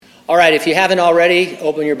All right, if you haven't already,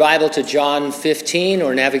 open your Bible to John 15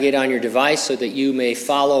 or navigate on your device so that you may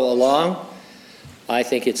follow along. I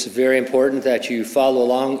think it's very important that you follow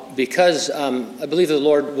along because I believe the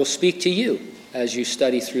Lord will speak to you as you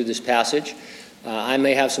study through this passage. I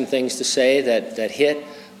may have some things to say that hit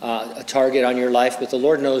a target on your life, but the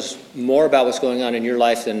Lord knows more about what's going on in your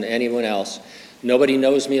life than anyone else. Nobody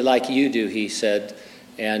knows me like you do, he said,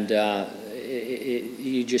 and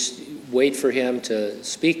you just wait for him to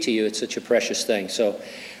speak to you. It's such a precious thing. So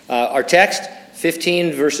our text,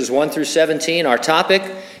 15 verses 1 through 17, our topic,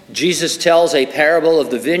 Jesus tells a parable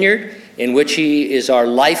of the vineyard in which he is our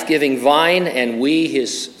life-giving vine and we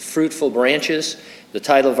his fruitful branches. The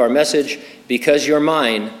title of our message, Because You're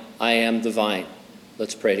Mine, I Am the Vine.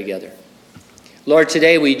 Let's pray together. Lord,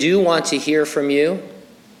 today we do want to hear from you,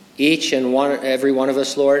 each and every one of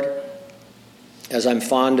us, Lord. As I'm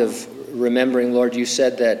fond of remembering, Lord, you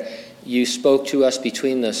said that you spoke to us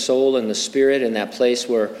between the soul and the spirit in that place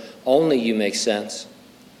where only you make sense.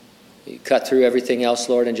 You cut through everything else,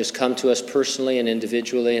 Lord, and just come to us personally and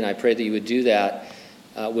individually, and I pray that you would do that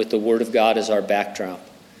with the Word of God as our backdrop.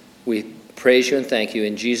 We praise you and thank you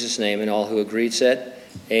in Jesus' name, and all who agreed said,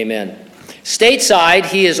 amen. Stateside,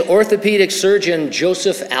 he is orthopedic surgeon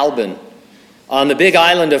Joseph Albin. On the big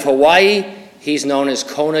island of Hawaii, he's known as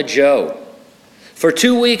Kona Joe. For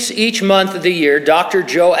 2 weeks each month of the year, Dr.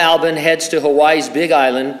 Joe Albin heads to Hawaii's Big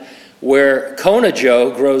Island, where Kona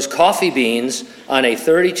Joe grows coffee beans on a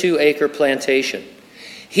 32-acre plantation.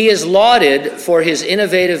 He is lauded for his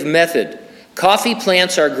innovative method. Coffee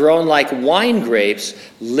plants are grown like wine grapes,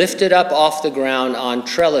 lifted up off the ground on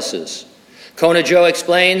trellises. Kona Joe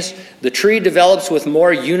explains, the tree develops with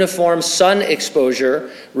more uniform sun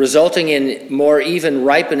exposure, resulting in more even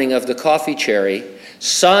ripening of the coffee cherry.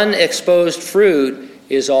 Sun-exposed fruit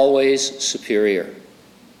is always superior.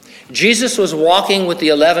 Jesus was walking with the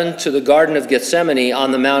 11 to the Garden of Gethsemane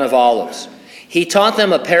on the Mount of Olives. He taught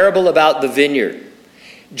them a parable about the vineyard.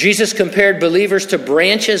 Jesus compared believers to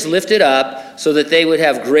branches lifted up so that they would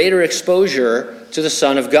have greater exposure to the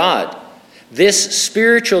Son of God. This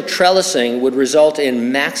spiritual trellising would result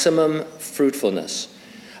in maximum fruitfulness.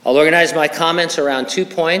 I'll organize my comments around 2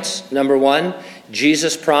 points. Number 1,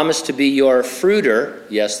 Jesus promised to be your fruiter.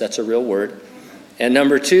 Yes, that's a real word. And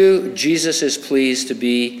number 2, Jesus is pleased to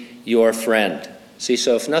be your friend. See,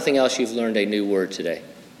 so if nothing else, you've learned a new word today.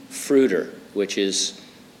 Fruiter, which is,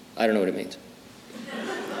 I don't know what it means.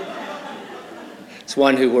 It's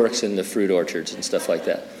one who works in the fruit orchards and stuff like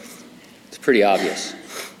that. It's pretty obvious.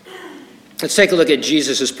 Let's take a look at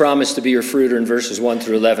Jesus' promise to be your fruiter in verses 1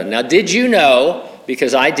 through 11. Now, did you know,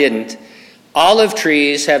 because I didn't, olive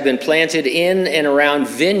trees have been planted in and around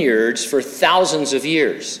vineyards for thousands of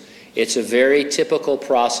years. It's a very typical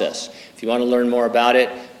process. If you want to learn more about it,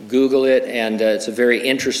 Google it, and it's a very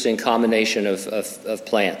interesting combination of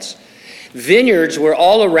plants. Vineyards were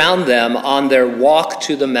all around them on their walk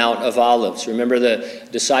to the Mount of Olives. Remember, the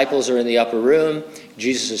disciples are in the upper room.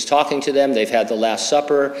 Jesus is talking to them. They've had the Last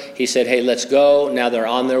Supper. He said, hey, let's go. Now they're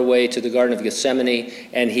on their way to the Garden of Gethsemane,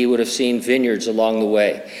 and he would have seen vineyards along the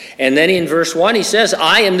way. And then in verse 1, he says,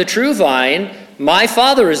 I am the true vine. My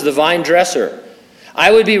Father is the vine dresser.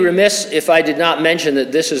 I would be remiss if I did not mention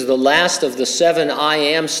that this is the last of the 7 I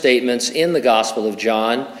am statements in the Gospel of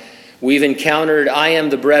John. We've encountered, I am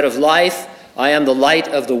the bread of life. I am the light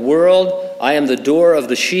of the world. I am the door of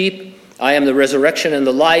the sheep. I am the resurrection and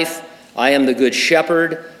the life. I am the good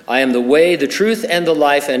shepherd. I am the way, the truth, and the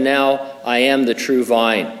life. And now I am the true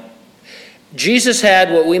vine. Jesus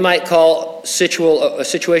had what we might call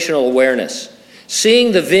situational awareness.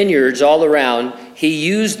 Seeing the vineyards all around, he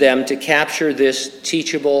used them to capture this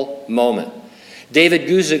teachable moment. David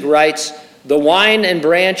Guzik writes, the vine and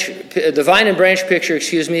branch picture,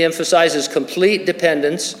 emphasizes complete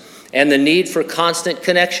dependence and the need for constant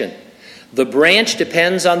connection. The branch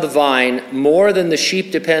depends on the vine more than the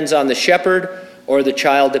sheep depends on the shepherd or the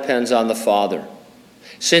child depends on the father.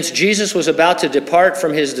 Since Jesus was about to depart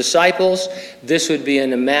from his disciples, this would be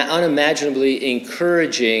an unimaginably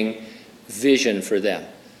encouraging vision for them,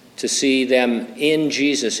 to see them in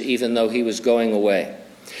Jesus even though he was going away.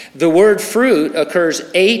 The word fruit occurs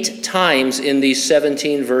 8 times in these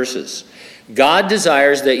 17 verses. God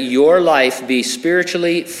desires that your life be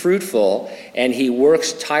spiritually fruitful, and he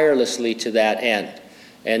works tirelessly to that end.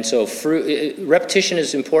 And so repetition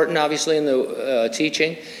is important, obviously, in the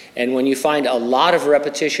teaching. And when you find a lot of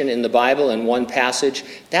repetition in the Bible in one passage,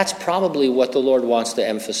 that's probably what the Lord wants to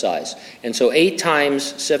emphasize. And so 8 times,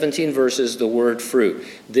 17 verses, the word fruit.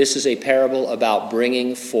 This is a parable about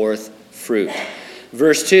bringing forth fruit.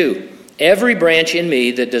 Verse 2, every branch in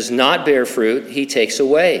me that does not bear fruit, he takes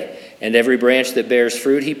away. And every branch that bears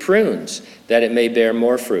fruit he prunes, that it may bear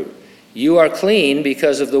more fruit. You are clean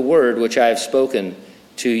because of the word which I have spoken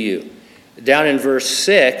to you. Down in verse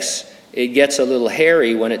 6, it gets a little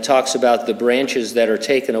hairy when it talks about the branches that are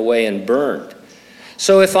taken away and burned.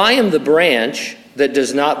 So if I am the branch that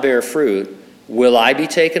does not bear fruit, will I be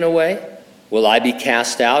taken away? Will I be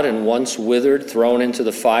cast out and once withered, thrown into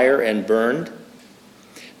the fire and burned?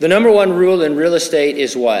 The number one rule in real estate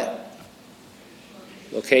is what?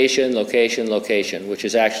 Location, location, location, which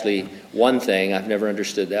is actually one thing. I've never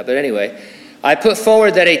understood that. But anyway, I put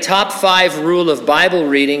forward that a top 5 rule of Bible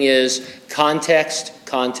reading is context,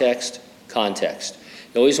 context, context.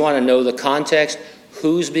 You always want to know the context,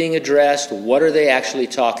 who's being addressed, what are they actually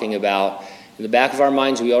talking about. In the back of our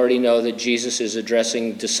minds, we already know that Jesus is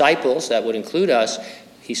addressing disciples. That would include us.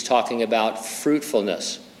 He's talking about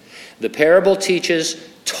fruitfulness. The parable teaches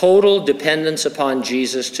total dependence upon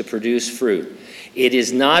Jesus to produce fruit. It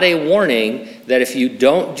is not a warning that if you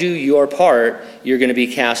don't do your part, you're going to be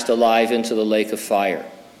cast alive into the lake of fire.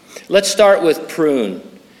 Let's start with prune.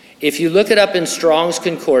 If you look it up in Strong's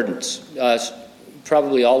Concordance,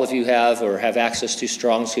 probably all of you have or have access to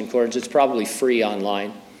Strong's Concordance. It's probably free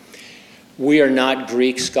online. We are not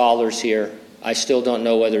Greek scholars here. I still don't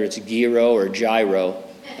know whether it's gyro or gyro.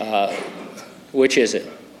 Which is it?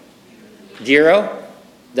 Gyro?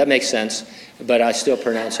 That makes sense, but I still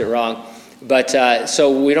pronounce it wrong. But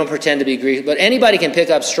so we don't pretend to be Greek. But anybody can pick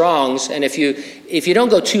up Strong's, and if you don't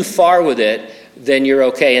go too far with it, then you're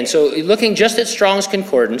okay. And so looking just at Strong's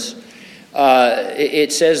Concordance,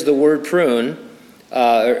 it says the word prune,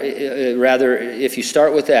 rather, if you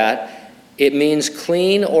start with that, it means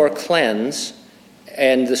clean or cleanse.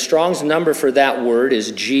 And the Strong's number for that word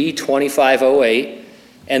is G2508.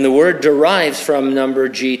 And the word derives from number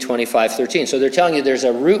G2513. So they're telling you there's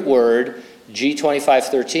a root word,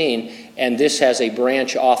 G2513, and this has a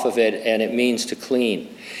branch off of it, and it means to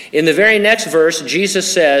clean. In the very next verse,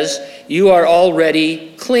 Jesus says, you are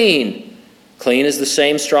already clean. Clean is the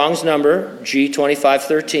same Strong's number,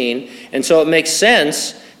 G2513. And so it makes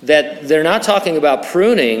sense that they're not talking about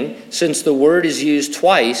pruning, since the word is used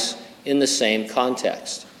twice in the same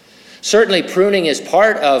context. Certainly pruning is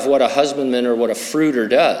part of what a husbandman or what a fruiter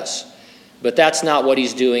does. But that's not what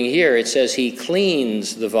he's doing here. It says he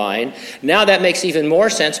cleans the vine. Now that makes even more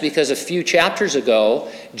sense because a few chapters ago,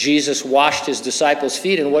 Jesus washed his disciples'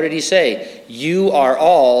 feet. And what did he say? You are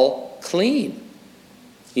all clean.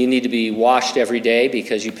 You need to be washed every day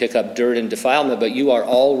because you pick up dirt and defilement, but you are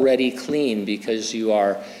already clean because you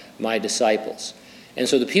are my disciples. And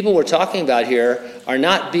so the people we're talking about here are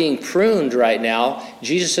not being pruned right now.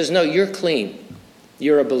 Jesus says, no, you're clean.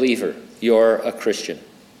 You're a believer. You're a Christian.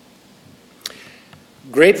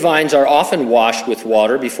 Grapevines are often washed with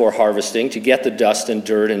water before harvesting to get the dust and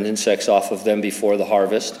dirt and insects off of them before the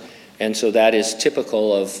harvest. And so that is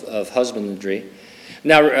typical of husbandry.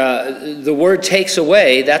 Now, the word takes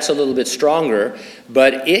away, that's a little bit stronger,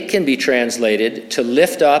 but it can be translated to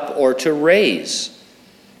lift up or to raise.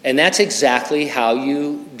 And that's exactly how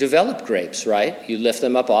you develop grapes, right? You lift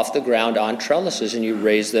them up off the ground on trellises and you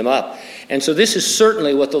raise them up. And so this is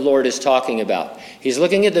certainly what the Lord is talking about. He's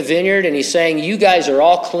looking at the vineyard and he's saying, you guys are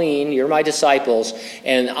all clean, you're my disciples,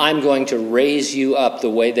 and I'm going to raise you up the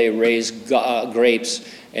way they raise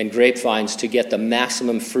grapes and grapevines to get the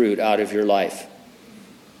maximum fruit out of your life.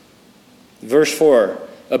 Verse 4,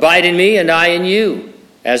 abide in me and I in you.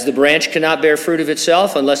 As the branch cannot bear fruit of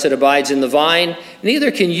itself unless it abides in the vine,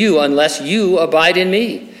 neither can you unless you abide in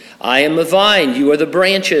me. I am the vine, you are the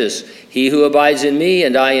branches. He who abides in me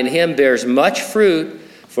and I in him bears much fruit,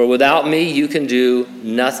 for without me you can do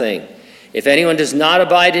nothing. If anyone does not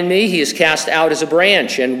abide in me, he is cast out as a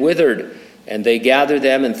branch and withered, and they gather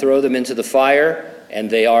them and throw them into the fire,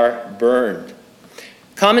 and they are burned.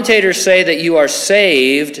 Commentators say that you are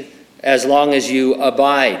saved as long as you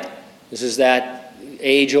abide. This is that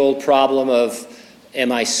age-old problem of,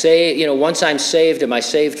 am I saved? Once I'm saved, am I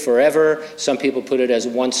saved forever? Some people put it as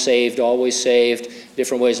once saved, always saved,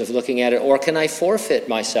 different ways of looking at it. Or can I forfeit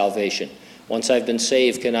my salvation? Once I've been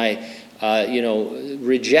saved, can I,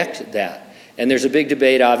 reject that? And there's a big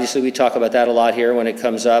debate, obviously. We talk about that a lot here when it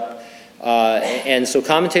comes up. And so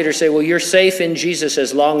commentators say, well, you're safe in Jesus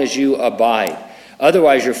as long as you abide.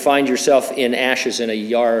 Otherwise, you'll find yourself in ashes in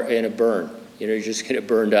a burn. You're just going to get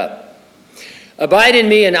burned up. Abide in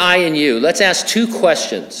me and I in you. Let's ask two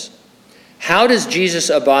questions. How does Jesus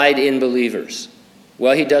abide in believers?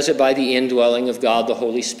 Well, he does it by the indwelling of God, the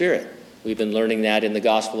Holy Spirit. We've been learning that in the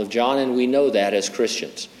Gospel of John, and we know that as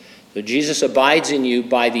Christians. So Jesus abides in you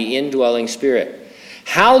by the indwelling Spirit.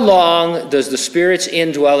 How long does the Spirit's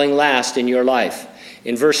indwelling last in your life?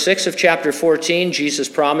 In verse 6 of chapter 14, Jesus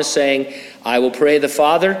promised, saying, I will pray the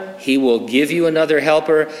Father, he will give you another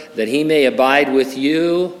helper, that he may abide with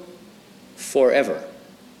you forever.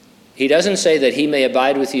 He doesn't say that he may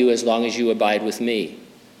abide with you as long as you abide with me.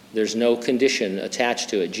 There's no condition attached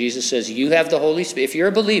to it. Jesus says, you have the Holy Spirit. If you're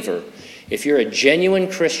a believer, if you're a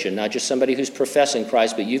genuine Christian, not just somebody who's professing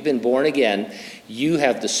Christ, but you've been born again, you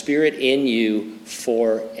have the Spirit in you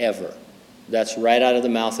forever. That's right out of the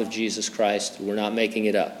mouth of Jesus Christ. We're not making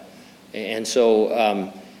it up. And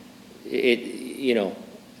so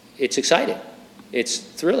it's exciting. It's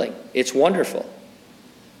thrilling. It's wonderful.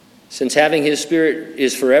 Since having his Spirit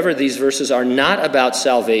is forever, these verses are not about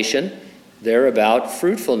salvation. They're about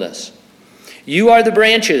fruitfulness. You are the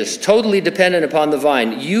branches, totally dependent upon the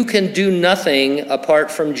vine. You can do nothing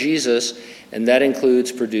apart from Jesus, and that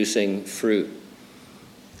includes producing fruit.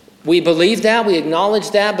 We believe that, we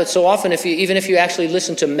acknowledge that, but so often, even if you actually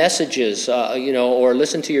listen to messages, or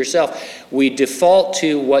listen to yourself, we default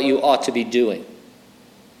to what you ought to be doing.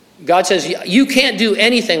 God says, you can't do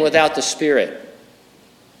anything without the Spirit.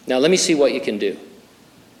 Now, let me see what you can do.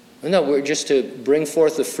 No, we're just to bring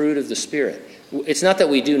forth the fruit of the Spirit. It's not that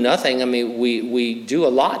we do nothing. I mean, we do a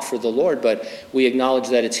lot for the Lord, but we acknowledge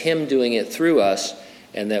that it's him doing it through us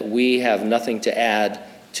and that we have nothing to add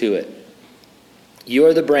to it. You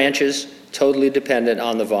are the branches, totally dependent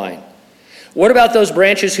on the vine. What about those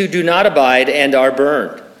branches who do not abide and are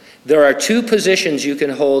burned? There are two positions you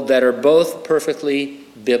can hold that are both perfectly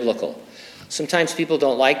biblical. Sometimes people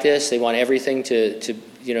don't like this. They want everything to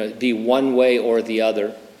be one way or the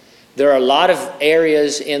other. There are a lot of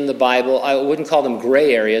areas in the Bible. I wouldn't call them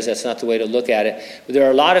gray areas. That's not the way to look at it. But there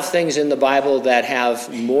are a lot of things in the Bible that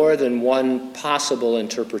have more than one possible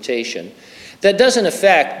interpretation. That doesn't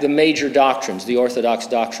affect the major doctrines, the orthodox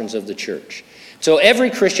doctrines of the church. So every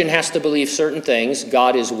Christian has to believe certain things.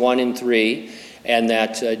 God is one in three, and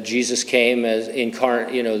that Jesus came as in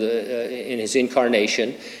his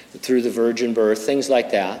incarnation through the virgin birth, things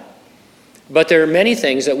like that. But there are many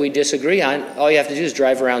things that we disagree on. All you have to do is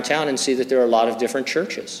drive around town and see that there are a lot of different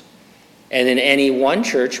churches. And in any one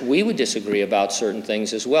church, we would disagree about certain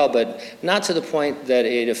things as well, but not to the point that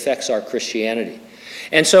it affects our Christianity.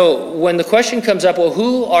 And so when the question comes up, well,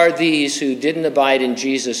 who are these who didn't abide in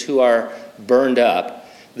Jesus who are burned up?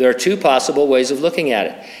 There are two possible ways of looking at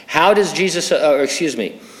it. How does Jesus,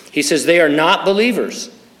 he says they are not believers.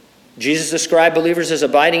 Jesus described believers as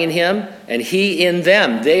abiding in him, and he in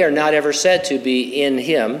them. They are not ever said to be in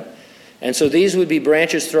him. And so these would be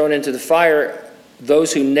branches thrown into the fire,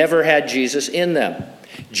 those who never had Jesus in them.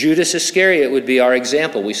 Judas Iscariot would be our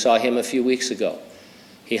example. We saw him a few weeks ago.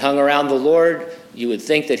 He hung around the Lord. You would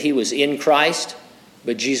think that he was in Christ,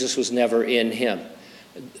 but Jesus was never in him.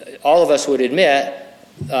 All of us would admit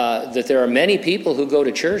that there are many people who go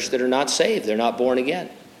to church that are not saved. They're not born again.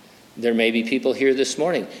 There may be people here this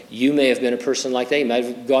morning. You may have been a person like that. You might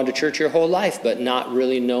have gone to church your whole life, but not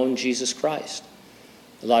really known Jesus Christ.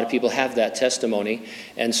 A lot of people have that testimony.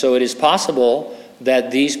 And so it is possible that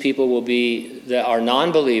these people that are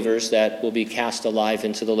non-believers that will be cast alive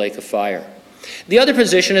into the lake of fire. The other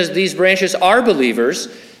position is these branches are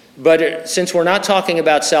believers, but since we're not talking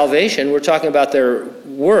about salvation, we're talking about their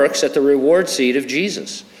works at the reward seat of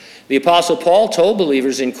Jesus. The Apostle Paul told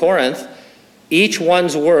believers in Corinth, each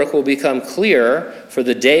one's work will become clear, for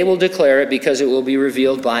the day will declare it, because it will be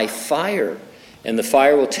revealed by fire. And the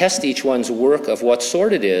fire will test each one's work of what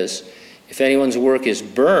sort it is. If anyone's work is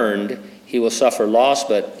burned, he will suffer loss,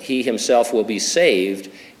 but he himself will be saved,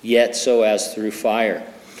 yet so as through fire.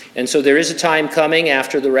 And so there is a time coming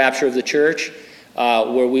after the rapture of the church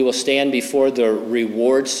where we will stand before the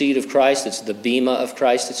reward seat of Christ. It's the bema of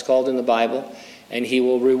Christ, it's called in the Bible. And he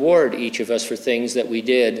will reward each of us for things that we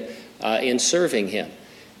did in serving him.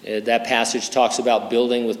 That passage talks about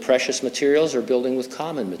building with precious materials or building with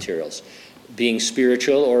common materials, being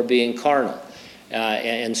spiritual or being carnal.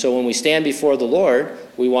 And so when we stand before the Lord,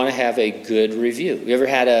 we want to have a good review. You ever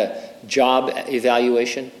had a job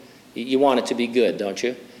evaluation? You want it to be good, don't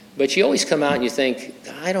you? But you always come out and you think,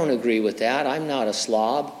 I don't agree with that. I'm not a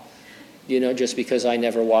slob, just because I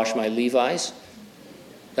never wash my Levi's.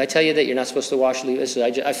 Did I tell you that you're not supposed to wash Levi's?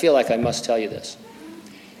 I feel like I must tell you this.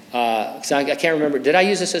 I can't remember. Did I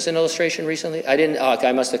use this as an illustration recently? I didn't. Oh, okay,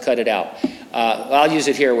 I must have cut it out. I'll use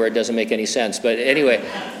it here where it doesn't make any sense. But anyway,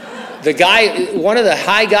 one of the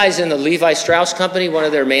high guys in the Levi Strauss company, one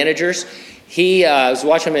of their managers, I was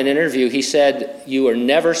watching him in an interview. He said, you are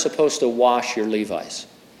never supposed to wash your Levi's.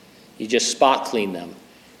 You just spot clean them.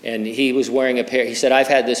 And he was wearing a pair. He said, I've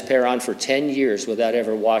had this pair on for 10 years without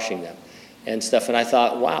ever washing them and stuff. And I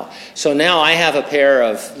thought, wow. So now I have a pair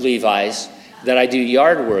of Levi's that I do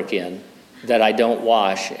yard work in, that I don't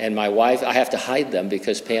wash, and my wife, I have to hide them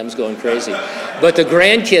because Pam's going crazy. But the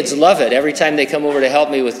grandkids love it. Every time they come over to help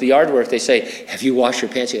me with the yard work, they say, "Have you washed your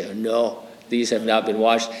pants yet?" No, these have not been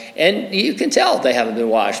washed. And you can tell they haven't been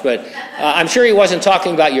washed, but I'm sure he wasn't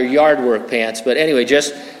talking about your yard work pants. But anyway,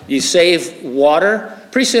 just you save water.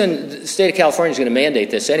 Pretty soon, the state of California is going to mandate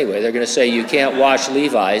this anyway. They're going to say you can't wash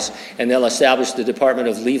Levi's, and they'll establish the Department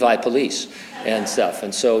of Levi Police and stuff.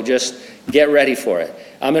 And so just get ready for it.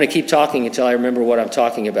 I'm going to keep talking until I remember what I'm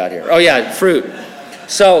talking about here. Oh, yeah, fruit.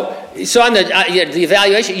 So on the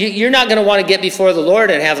evaluation, you're not going to want to get before the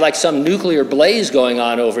Lord and have like some nuclear blaze going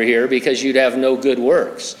on over here because you'd have no good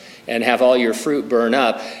works and have all your fruit burn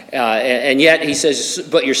up. And yet he says,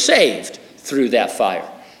 but you're saved through that fire.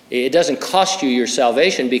 It doesn't cost you your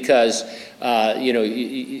salvation because,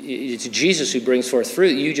 it's Jesus who brings forth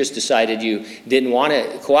fruit. You just decided you didn't want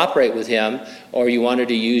to cooperate with him, or you wanted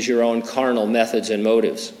to use your own carnal methods and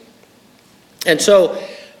motives. And so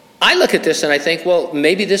I look at this and I think, well,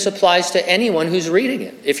 maybe this applies to anyone who's reading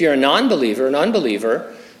it. If you're a non-believer, an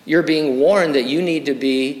unbeliever, you're being warned that you need to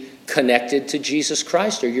be connected to Jesus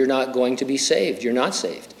Christ or you're not going to be saved. You're not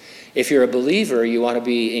saved. If you're a believer, you want to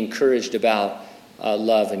be encouraged about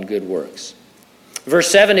love and good works.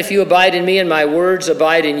 Verse 7, if you abide in me and my words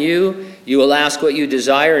abide in you, you will ask what you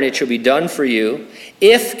desire and it shall be done for you.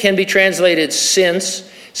 If can be translated since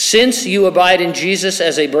you abide in Jesus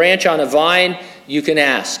as a branch on a vine, you can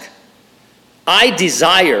ask. I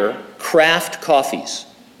desire craft coffees.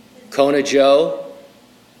 Kona Joe,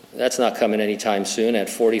 that's not coming anytime soon at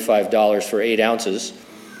 $45 for 8 ounces.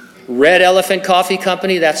 Red Elephant Coffee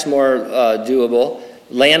Company, that's more doable.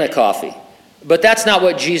 Lana Coffee. But that's not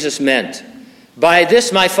what Jesus meant. By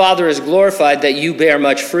this my Father is glorified, that you bear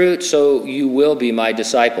much fruit, so you will be my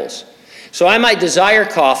disciples. So I might desire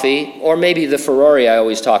coffee, or maybe the Ferrari I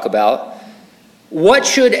always talk about. What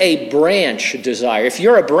should a branch desire? If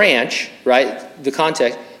you're a branch, right, the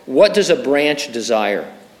context, what does a branch desire?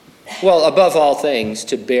 Well, above all things,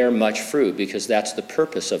 to bear much fruit, because that's the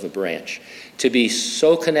purpose of a branch. To be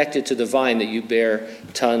so connected to the vine that you bear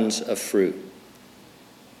tons of fruit.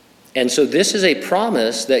 And so this is a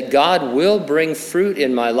promise that God will bring fruit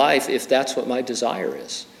in my life if that's what my desire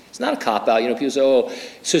is. It's not a cop-out. People say, oh,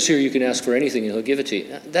 it says here you can ask for anything and he'll give it to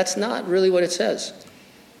you. That's not really what it says.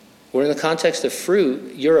 We're in the context of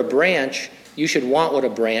fruit. You're a branch. You should want what a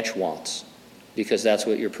branch wants because that's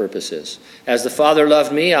what your purpose is. As the Father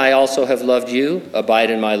loved me, I also have loved you. Abide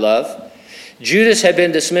in my love. Judas had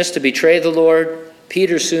been dismissed to betray the Lord.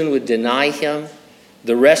 Peter soon would deny him.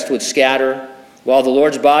 The rest would scatter. While the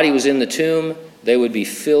Lord's body was in the tomb, they would be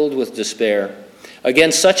filled with despair.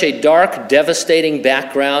 Against such a dark, devastating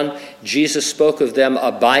background, Jesus spoke of them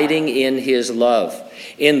abiding in his love.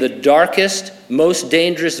 In the darkest, most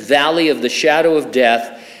dangerous valley of the shadow of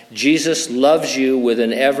death, Jesus loves you with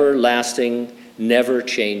an everlasting,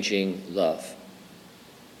 never-changing love.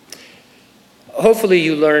 Hopefully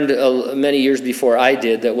you learned many years before I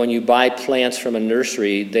did that when you buy plants from a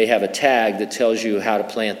nursery, they have a tag that tells you how to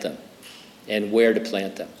plant them and where to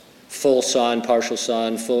plant them. Full sun,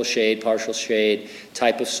 full shade, partial shade,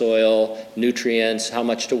 type of soil, nutrients, how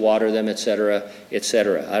much to water them, etc.,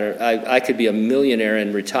 etc. I could be a millionaire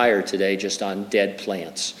and retire today just on dead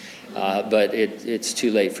plants, but it's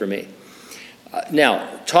too late for me.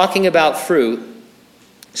 Now, talking about fruit,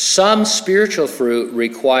 some spiritual fruit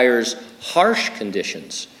requires harsh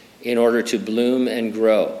conditions in order to bloom and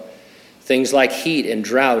grow. Things like heat and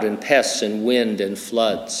drought and pests and wind and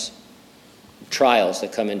floods. Trials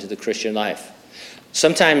that come into the Christian life.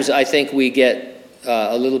 Sometimes I think we get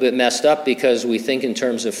a little bit messed up because we think in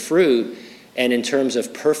terms of fruit and in terms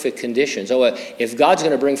of perfect conditions. If God's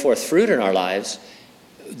going to bring forth fruit in our lives,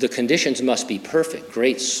 the conditions must be perfect.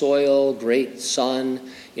 Great soil, great sun,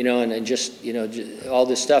 and just all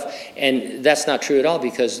this stuff. And that's not true at all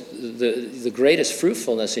because the greatest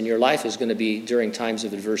fruitfulness in your life is going to be during times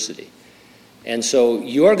of adversity. And so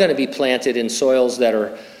you're going to be planted in soils that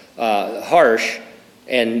are harsh,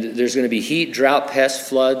 and there's going to be heat, drought, pests,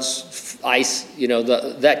 floods, ice,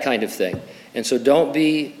 that kind of thing. And so don't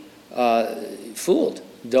be fooled.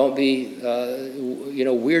 Don't be,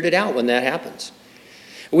 weirded out when that happens.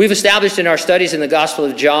 We've established in our studies in the Gospel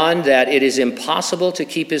of John that it is impossible to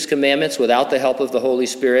keep his commandments without the help of the Holy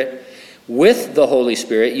Spirit. With the Holy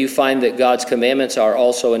Spirit, you find that God's commandments are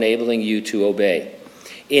also enabling you to obey.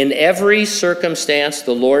 In every circumstance,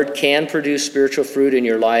 the Lord can produce spiritual fruit in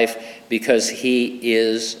your life because he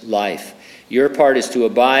is life. Your part is to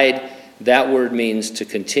abide. That word means to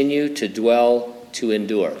continue, to dwell, to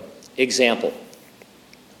endure. Example,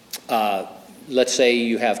 let's say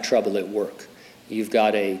you have trouble at work. You've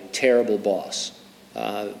got a terrible boss,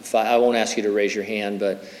 I won't ask you to raise your hand,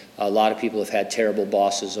 but a lot of people have had terrible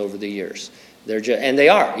bosses over the years. And they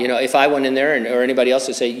are. If I went in there or anybody else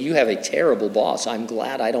would say, you have a terrible boss, I'm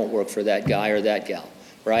glad I don't work for that guy or that gal,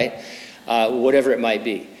 right? Whatever it might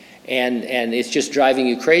be. And it's just driving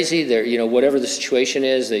you crazy. Whatever the situation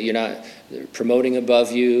is, that you're not promoting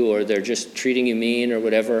above you, or they're just treating you mean or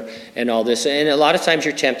whatever, and all this. And a lot of times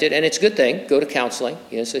you're tempted, and it's a good thing. Go to counseling.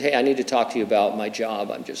 Say, hey, I need to talk to you about my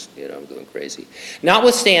job. I'm just, I'm going crazy.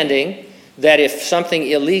 Notwithstanding that if something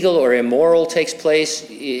illegal or immoral takes place,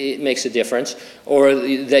 it makes a difference, or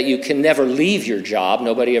that you can never leave your job.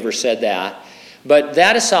 Nobody ever said that. But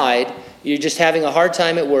that aside, you're just having a hard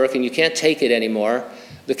time at work and you can't take it anymore.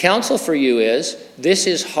 The counsel for you is, this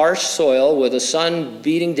is harsh soil with the sun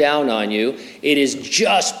beating down on you. It is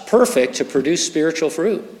just perfect to produce spiritual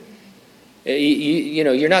fruit.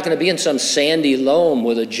 You're not going to be in some sandy loam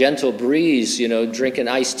with a gentle breeze, drinking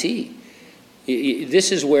iced tea.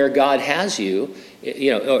 This is where God has you,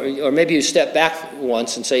 or maybe you step back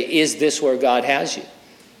once and say, is this where God has you?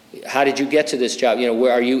 How did you get to this job?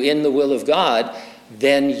 Where are you in the will of God?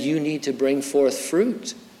 Then you need to bring forth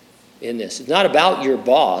fruit in this. It's not about your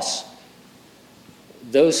boss.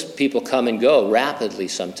 Those people come and go rapidly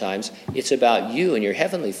sometimes. It's about you and your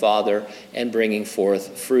heavenly Father and bringing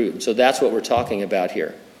forth fruit. So that's what we're talking about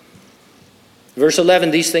here. Verse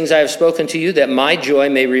 11, these things I have spoken to you, that my joy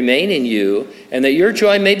may remain in you, and that your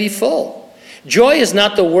joy may be full. Joy is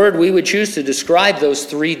not the word we would choose to describe those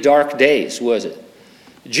 3 dark days, was it?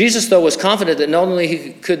 Jesus, though, was confident that not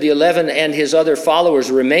only could the 11 and his other followers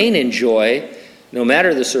remain in joy, no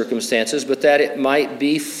matter the circumstances, but that it might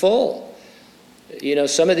be full.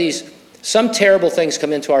 Some terrible things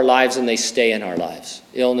come into our lives and they stay in our lives.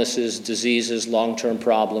 Illnesses, diseases, long-term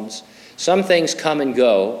problems. Some things come and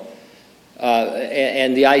go.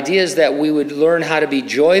 And the idea is that we would learn how to be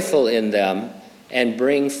joyful in them and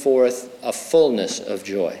bring forth a fullness of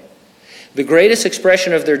joy. The greatest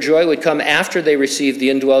expression of their joy would come after they received the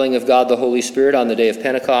indwelling of God the Holy Spirit on the day of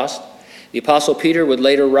Pentecost. The Apostle Peter would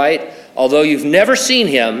later write, although you've never seen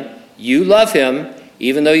him, you love him.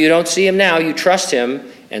 Even though you don't see him now, you trust him,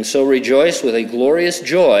 and so rejoice with a glorious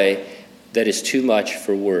joy that is too much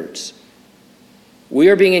for words. We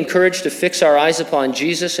are being encouraged to fix our eyes upon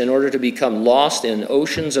Jesus in order to become lost in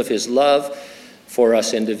oceans of his love for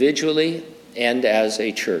us individually and as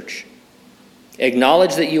a church.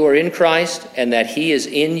 Acknowledge that you are in Christ and that he is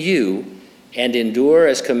in you, and endure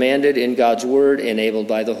as commanded in God's word, enabled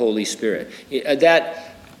by the Holy Spirit. It's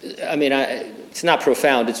not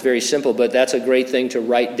profound, it's very simple, but that's a great thing to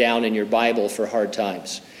write down in your Bible for hard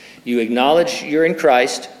times. You acknowledge you're in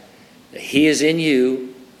Christ, he is in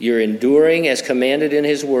you, you're enduring as commanded in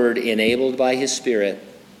his word, enabled by his Spirit.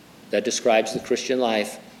 That describes the Christian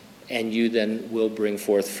life, and you then will bring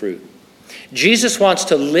forth fruit. Jesus wants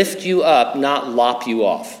to lift you up, not lop you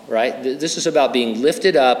off, right? This is about being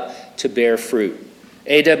lifted up to bear fruit.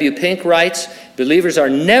 A.W. Pink writes, believers are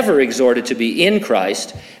never exhorted to be in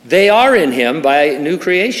Christ. They are in him by new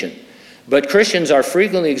creation. But Christians are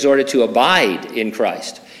frequently exhorted to abide in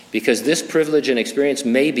Christ, because this privilege and experience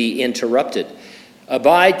may be interrupted.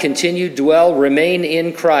 Abide, continue, dwell, remain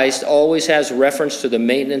in Christ always has reference to the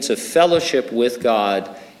maintenance of fellowship with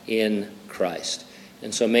God in Christ.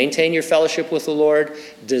 And so maintain your fellowship with the Lord,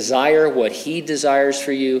 desire what he desires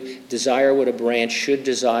for you, desire what a branch should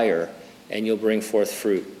desire, and you'll bring forth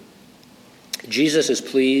fruit. Jesus is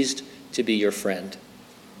pleased to be your friend.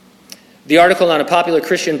 The article on a popular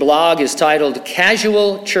Christian blog is titled,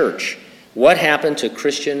 Casual Church, What Happened to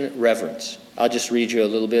Christian Reverence? I'll just read you a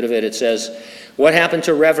little bit of it. It says, what happened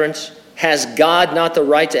to reverence? Has God not the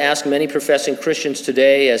right to ask many professing Christians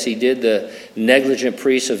today, as he did the negligent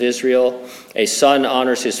priests of Israel? A son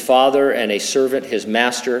honors his father, and a servant his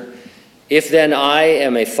master. If then I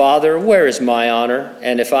am a father, where is my honor?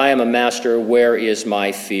 And if I am a master, where is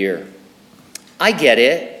my fear? I get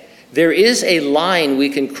it. There is a line we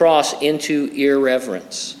can cross into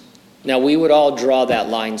irreverence. Now, we would all draw that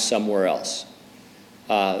line somewhere else.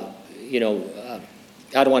 I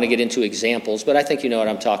don't want to get into examples, but I think you know what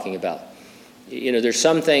I'm talking about. There's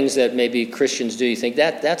some things that maybe Christians do. You think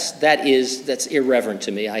that's irreverent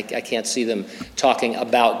to me. I can't see them talking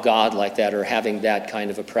about God like that or having that kind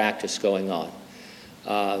of a practice going on.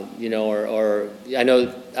 Or I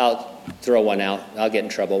know I'll throw one out. I'll get in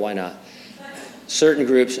trouble. Why not? Certain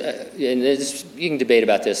groups, and you can debate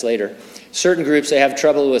about this later. Certain groups, they have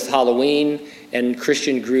trouble with Halloween, and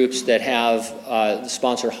Christian groups that have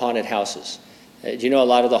sponsor haunted houses. Do you know a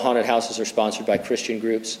lot of the haunted houses are sponsored by Christian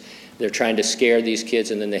groups? They're trying to scare these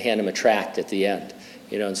kids, and then they hand them a tract at the end,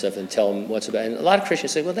 and stuff, and tell them what's about. And a lot of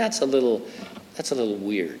Christians say, well, that's a little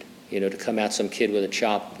weird. to come at some kid with a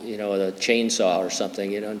with a chainsaw or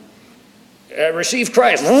something, receive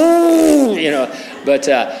Christ, but,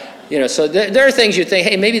 so there are things you think,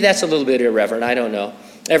 hey, maybe that's a little bit irreverent, I don't know.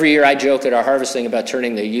 Every year I joke at our harvest thing about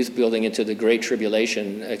turning the youth building into the Great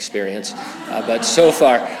Tribulation experience, but so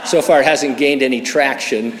far it hasn't gained any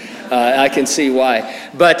traction. I can see why.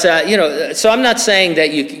 But, so I'm not saying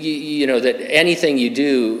that that anything you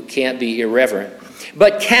do can't be irreverent.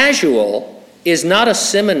 But casual is not a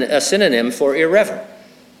synonym for irreverent.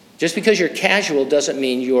 Just because you're casual doesn't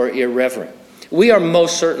mean you're irreverent. We are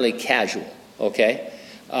most certainly casual, okay?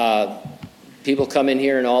 People come in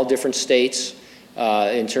here in all different states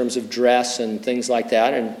in terms of dress and things like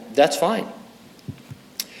that, and that's fine.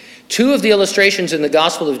 Two of the illustrations in the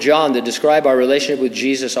Gospel of John that describe our relationship with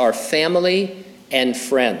Jesus are family and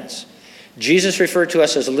friends. Jesus referred to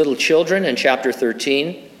us as little children in chapter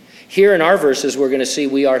 13. Here in our verses, we're going to see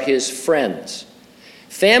we are his friends.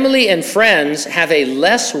 Family and friends have a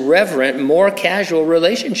less reverent, more casual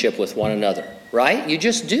relationship with one another, right? You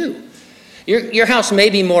just do. Your house may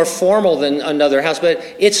be more formal than another house, but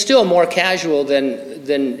it's still more casual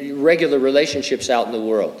than regular relationships out in the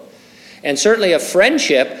world. And certainly a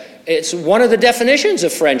friendship, it's one of the definitions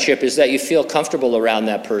of friendship is that you feel comfortable around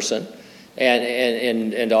that person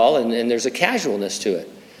and there's a casualness to it.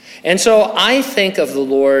 And so I think of the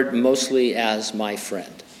Lord mostly as my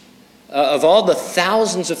friend. Of all the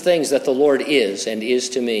thousands of things that the Lord is and is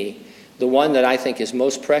to me, the one that I think is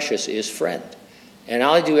most precious is friend. And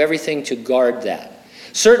I'll do everything to guard that.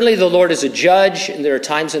 Certainly the Lord is a judge, and there are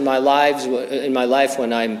times in my life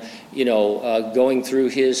when I'm, going through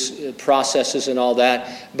his processes and all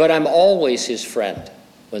that, but I'm always his friend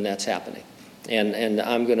when that's happening. And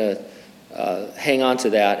I'm going to hang on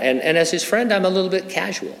to that. And as his friend, I'm a little bit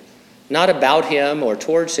casual. Not about him or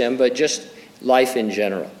towards him, but just life in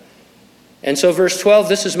general. And so verse 12,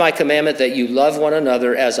 this is my commandment, that you love one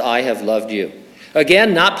another as I have loved you.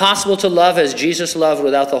 Again, not possible to love as Jesus loved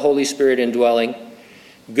without the Holy Spirit indwelling.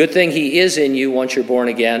 Good thing he is in you once you're born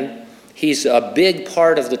again. He's a big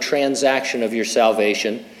part of the transaction of your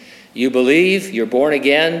salvation. You believe, you're born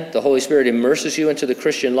again, the Holy Spirit immerses you into the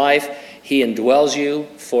Christian life. He indwells you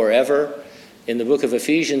forever. In the book of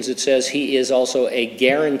Ephesians, it says he is also a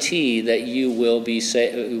guarantee that you will be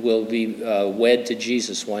wed to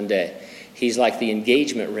Jesus one day. He's like the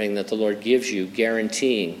engagement ring that the Lord gives you,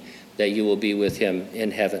 guaranteeing that you will be with him in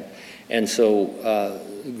heaven. And so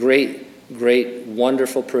great,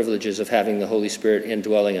 wonderful privileges of having the Holy Spirit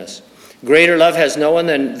indwelling us. Greater love has no one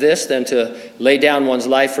than to lay down one's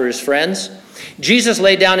life for his friends. Jesus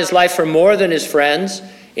laid down his life for more than his friends.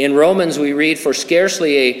 In Romans we read, for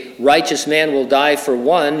scarcely a righteous man will die for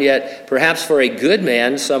one, yet perhaps for a good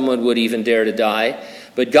man someone would even dare to die.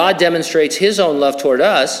 But God demonstrates his own love toward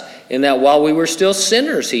us in that while we were still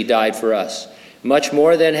sinners, he died for us. Much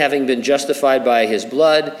more than having been justified by his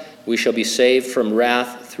blood, we shall be saved from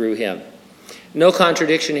wrath through him. No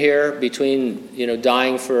contradiction here between,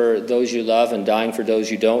 dying for those you love and dying for those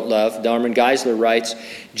you don't love. Norman Geisler writes,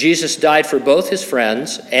 Jesus died for both his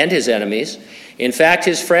friends and his enemies. In fact,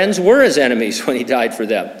 his friends were his enemies when he died for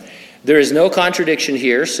them. There is no contradiction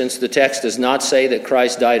here, since the text does not say that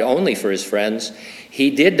Christ died only for his friends. He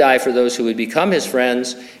did die for those who would become his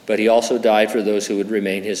friends, but he also died for those who would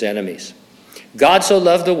remain his enemies. God so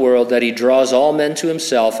loved the world that he draws all men to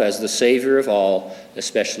himself as the Savior of all,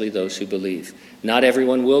 especially those who believe. Not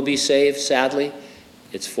everyone will be saved, sadly.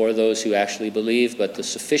 It's for those who actually believe, but the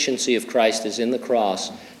sufficiency of Christ is in the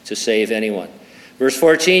cross to save anyone. Verse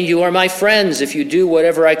 14, you are my friends if you do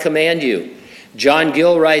whatever I command you. John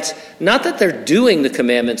Gill writes, not that their doing the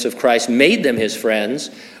commandments of Christ made them his friends,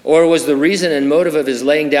 or was the reason and motive of his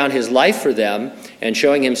laying down his life for them and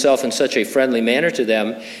showing himself in such a friendly manner to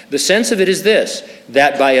them. The sense of it is this,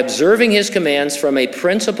 that by observing his commands from a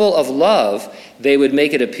principle of love, they would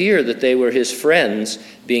make it appear that they were his friends,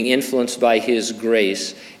 being influenced by his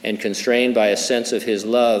grace and constrained by a sense of his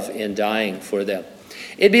love in dying for them.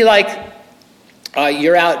 It'd be like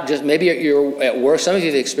you're out, maybe you're at work. Some of you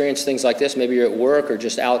have experienced things like this. Maybe you're at work or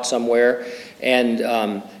just out somewhere,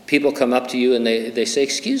 and people come up to you and they say,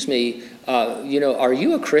 excuse me, are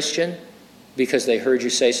you a Christian? Because they heard you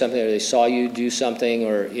say something or they saw you do something,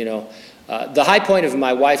 or, the high point of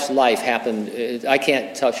my wife's life happened, I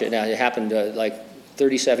can't touch it now, it happened like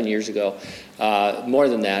 37 years ago, more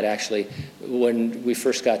than that actually, when we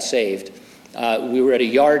first got saved. We were at a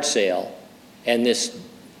yard sale, and this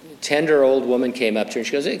tender old woman came up to her and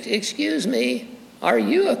she goes, excuse me, are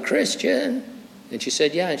you a Christian? And she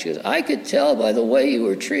said, yeah. And she goes, I could tell by the way you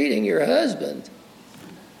were treating your husband.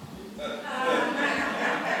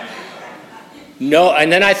 No,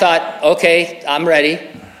 and then I thought, okay, I'm ready.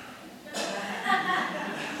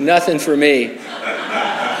 Nothing for me.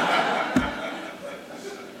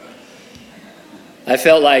 I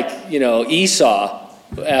felt like, Esau,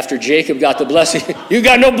 after Jacob got the blessing. You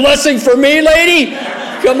got no blessing for me, lady?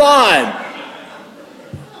 Come on.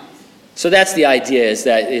 So that's the idea, is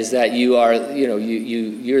that you are,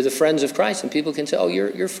 you're the friends of Christ, and people can say, oh,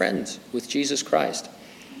 you're friends with Jesus Christ.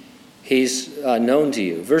 He's known to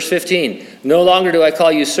you. Verse 15, no longer do I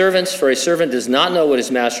call you servants, for a servant does not know what his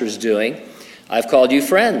master is doing. I've called you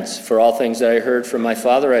friends, for all things that I heard from my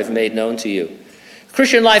Father I've made known to you.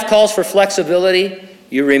 Christian life calls for flexibility.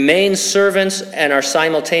 You remain servants and are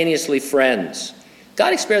simultaneously friends.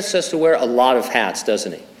 God expects us to wear a lot of hats,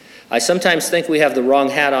 doesn't he? I sometimes think we have the wrong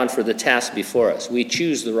hat on for the task before us. We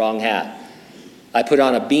choose the wrong hat. I put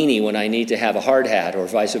on a beanie when I need to have a hard hat, or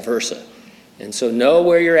vice versa. And so know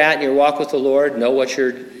where you're at in your walk with the Lord. Know what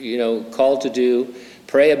you're called to do.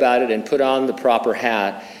 Pray about it and put on the proper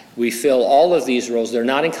hat. We fill all of these roles. They're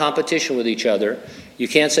not in competition with each other. You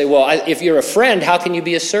can't say, well, if you're a friend, how can you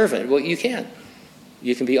be a servant? Well, you can.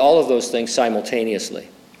 You can be all of those things simultaneously.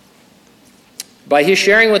 By his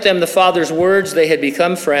sharing with them the Father's words, they had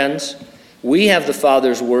become friends. We have the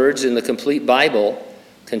Father's words in the complete Bible,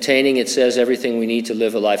 containing, it says, everything we need to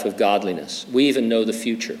live a life of godliness. We even know the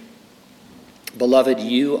future. Beloved,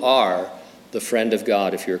 you are the friend of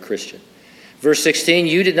God if you're a Christian. Verse 16,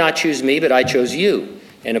 you did not choose me, but I chose you,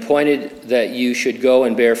 and appointed that you should go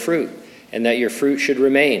and bear fruit, and that your fruit should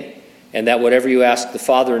remain, and that whatever you ask the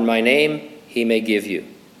Father in my name, he may give you.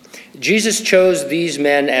 Jesus chose these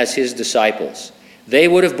men as his disciples. They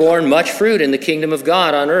would have borne much fruit in the kingdom of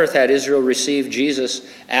God on earth had Israel received Jesus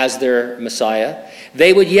as their Messiah.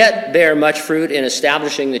 They would yet bear much fruit in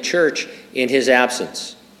establishing the church in his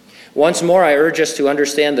absence. Once more, I urge us to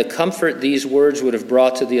understand the comfort these words would have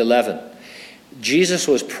brought to the 11. Jesus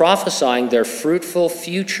was prophesying their fruitful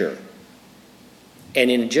future, and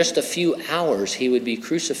in just a few hours, he would be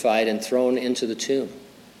crucified and thrown into the tomb.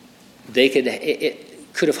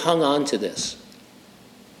 It could have hung on to this.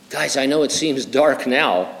 Guys, I know it seems dark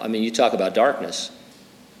now. I mean, you talk about darkness.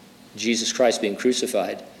 Jesus Christ being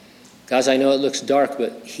crucified. Guys, I know it looks dark,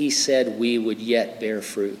 but he said we would yet bear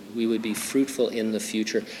fruit. We would be fruitful in the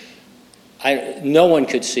future. No one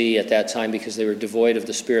could see at that time because they were devoid of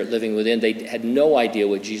the Spirit living within. They had no idea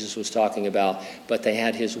what Jesus was talking about, but they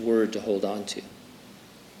had his word to hold on to.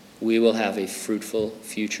 We will have a fruitful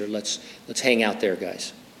future. Let's hang out there,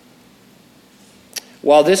 guys.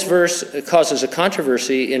 While this verse causes a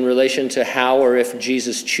controversy in relation to how or if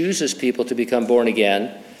Jesus chooses people to become born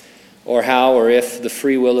again, or how or if the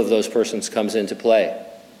free will of those persons comes into play,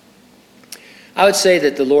 I would say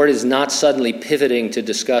that the Lord is not suddenly pivoting to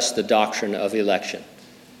discuss the doctrine of election.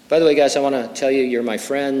 By the way, guys, I want to tell you, you're my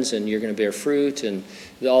friends, and you're going to bear fruit, and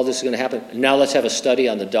all this is going to happen. Now let's have a study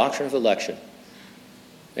on the doctrine of election.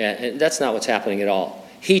 And that's not what's happening at all.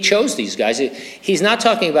 He chose these guys. He's not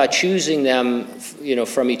talking about choosing them,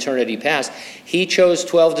 from eternity past. He chose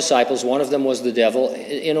 12 disciples. One of them was the devil,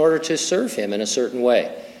 in order to serve him in a certain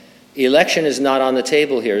way. Election is not on the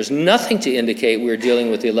table here. There's nothing to indicate we're dealing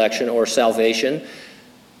with the election or salvation.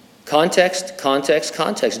 Context, context,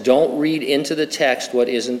 context. Don't read into the text what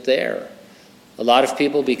isn't there. A lot of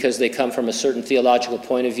people, because they come from a certain theological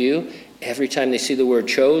point of view, every time they see the word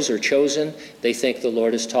chose or chosen, they think the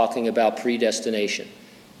Lord is talking about predestination.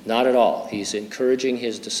 Not at all. He's encouraging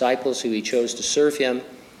his disciples who he chose to serve him,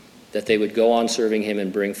 that they would go on serving him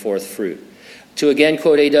and bring forth fruit. To again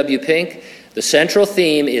quote A.W. Pink, the central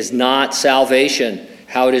theme is not salvation,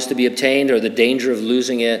 how it is to be obtained, or the danger of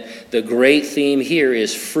losing it. The great theme here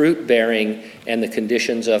is fruit bearing and the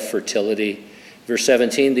conditions of fertility. Verse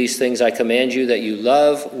 17, these things I command you, that you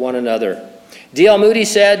love one another. D.L. Moody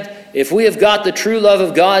said, if we have got the true love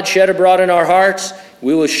of God shed abroad in our hearts,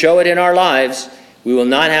 we will show it in our lives. We will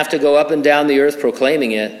not have to go up and down the earth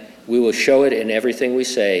proclaiming it. We will show it in everything we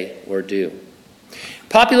say or do.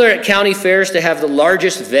 Popular at county fairs to have the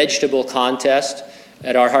largest vegetable contest.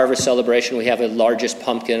 At our harvest celebration, we have the largest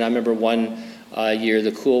pumpkin. I remember one year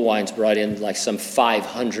the Cool Wines brought in like some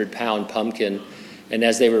 500-pound pumpkin. And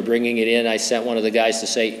as they were bringing it in, I sent one of the guys to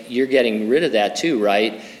say, you're getting rid of that too,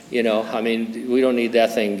 right? We don't need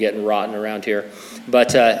that thing getting rotten around here. But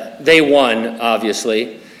they won,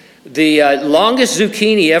 obviously. The longest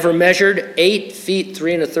zucchini ever measured, 8 feet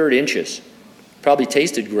 3 1/3 inches. Probably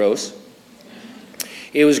tasted gross.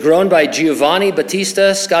 It was grown by Giovanni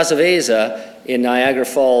Battista Scazzaveza in Niagara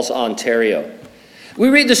Falls, Ontario. We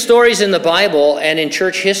read the stories in the Bible and in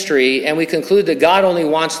church history, and we conclude that God only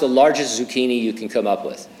wants the largest zucchini you can come up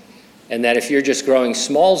with. And that if you're just growing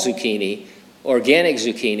small zucchini, organic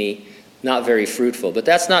zucchini, not very fruitful. But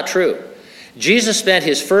that's not true. Jesus spent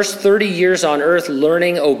his first 30 years on earth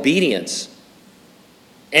learning obedience.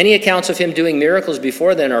 Any accounts of him doing miracles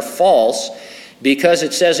before then are false, because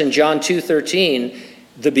it says in John 2:13,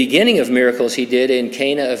 the beginning of miracles he did in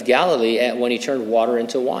Cana of Galilee when he turned water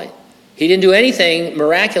into wine. He didn't do anything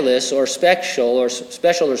miraculous or special or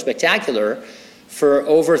spectacular for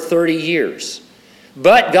over 30 years.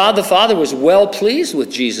 But God the Father was well pleased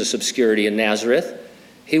with Jesus' obscurity in Nazareth.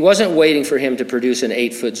 He wasn't waiting for him to produce an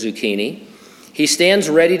 8-foot zucchini. He stands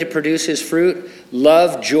ready to produce his fruit: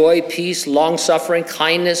 love, joy, peace, long-suffering,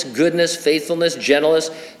 kindness, goodness, faithfulness, gentleness,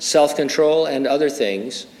 self-control, and other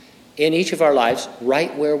things in each of our lives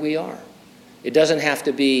right where we are. It doesn't have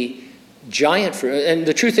to be giant fruit. And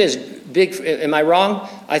the truth is, am I wrong?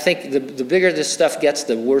 I think the bigger this stuff gets,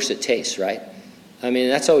 the worse it tastes, right? I mean,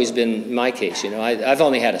 that's always been my case. I've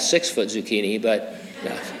only had a 6-foot zucchini, but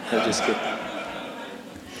no, I'm just kidding.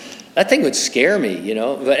 That thing would scare me,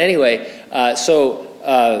 But anyway,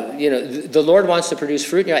 the Lord wants to produce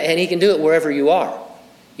fruit, and he can do it wherever you are.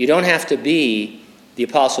 You don't have to be the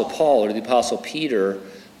Apostle Paul or the Apostle Peter.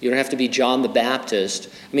 You don't have to be John the Baptist.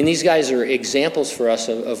 I mean, these guys are examples for us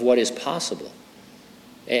of what is possible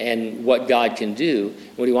and what God can do.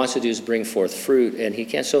 What he wants to do is bring forth fruit, and he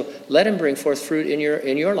can. So let him bring forth fruit in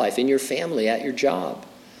your life, in your family, at your job.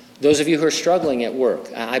 Those of you who are struggling at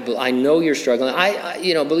work, I know you're struggling.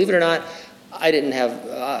 Believe it or not, I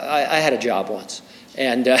had a job once,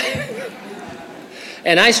 and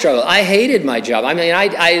and I struggled. I hated my job. I mean,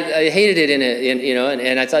 I hated it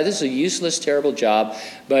and I thought, this is a useless, terrible job,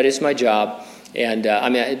 but it's my job. And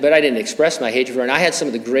but I didn't express my hatred for it. And I had some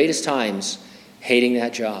of the greatest times hating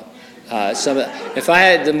that job. If I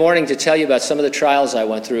had the morning to tell you about some of the trials I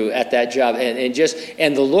went through at that job,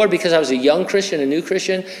 and the Lord, because I was a young Christian, a new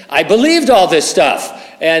Christian, I believed all this stuff,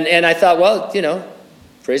 and I thought, well,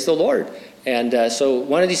 praise the Lord. And so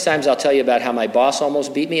one of these times I'll tell you about how my boss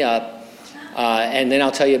almost beat me up, and then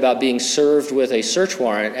I'll tell you about being served with a search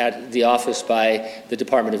warrant at the office by the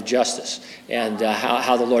Department of Justice, and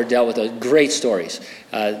how the Lord dealt with those great stories.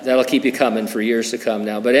 That'll keep you coming for years to come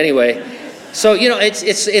now. But anyway. So,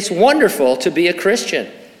 it's wonderful to be a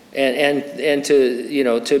Christian and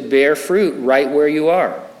to bear fruit right where you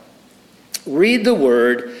are. Read the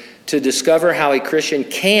Word to discover how a Christian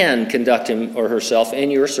can conduct him or herself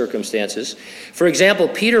in your circumstances. For example,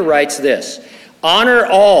 Peter writes this: honor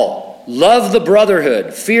all, love the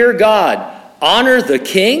brotherhood, fear God, honor the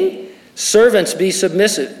king, servants be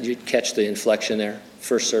submissive. Did you catch the inflection there?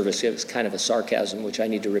 First service, it was kind of a sarcasm, which I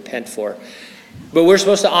need to repent for. But we're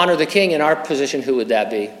supposed to honor the king. In our position, who would that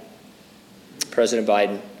be? President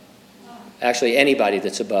Biden. Actually, anybody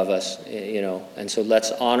that's above us, And so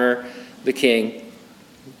let's honor the king.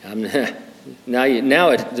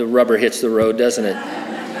 Now the rubber hits the road, doesn't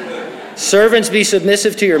it? Servants, be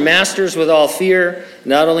submissive to your masters with all fear,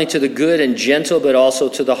 not only to the good and gentle, but also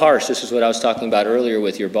to the harsh. This is what I was talking about earlier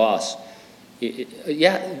with your boss.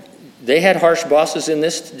 Yeah, they had harsh bosses in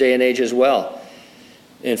this day and age as well.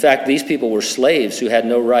 In fact, these people were slaves who had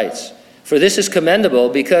no rights. For this is commendable,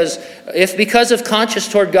 because of conscience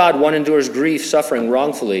toward God one endures grief, suffering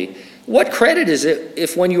wrongfully, what credit is it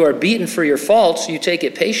if when you are beaten for your faults, you take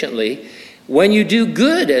it patiently? When you do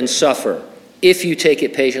good and suffer, if you take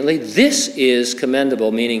it patiently, this is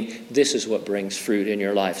commendable, meaning this is what brings fruit in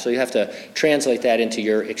your life. So you have to translate that into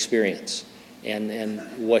your experience and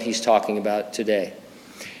what he's talking about today.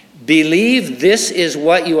 Believe this is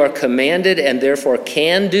what you are commanded and therefore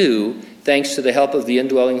can do, thanks to the help of the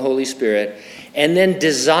indwelling Holy Spirit, and then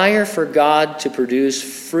desire for God to produce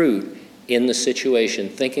fruit in the situation,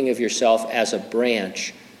 thinking of yourself as a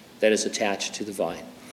branch that is attached to the vine.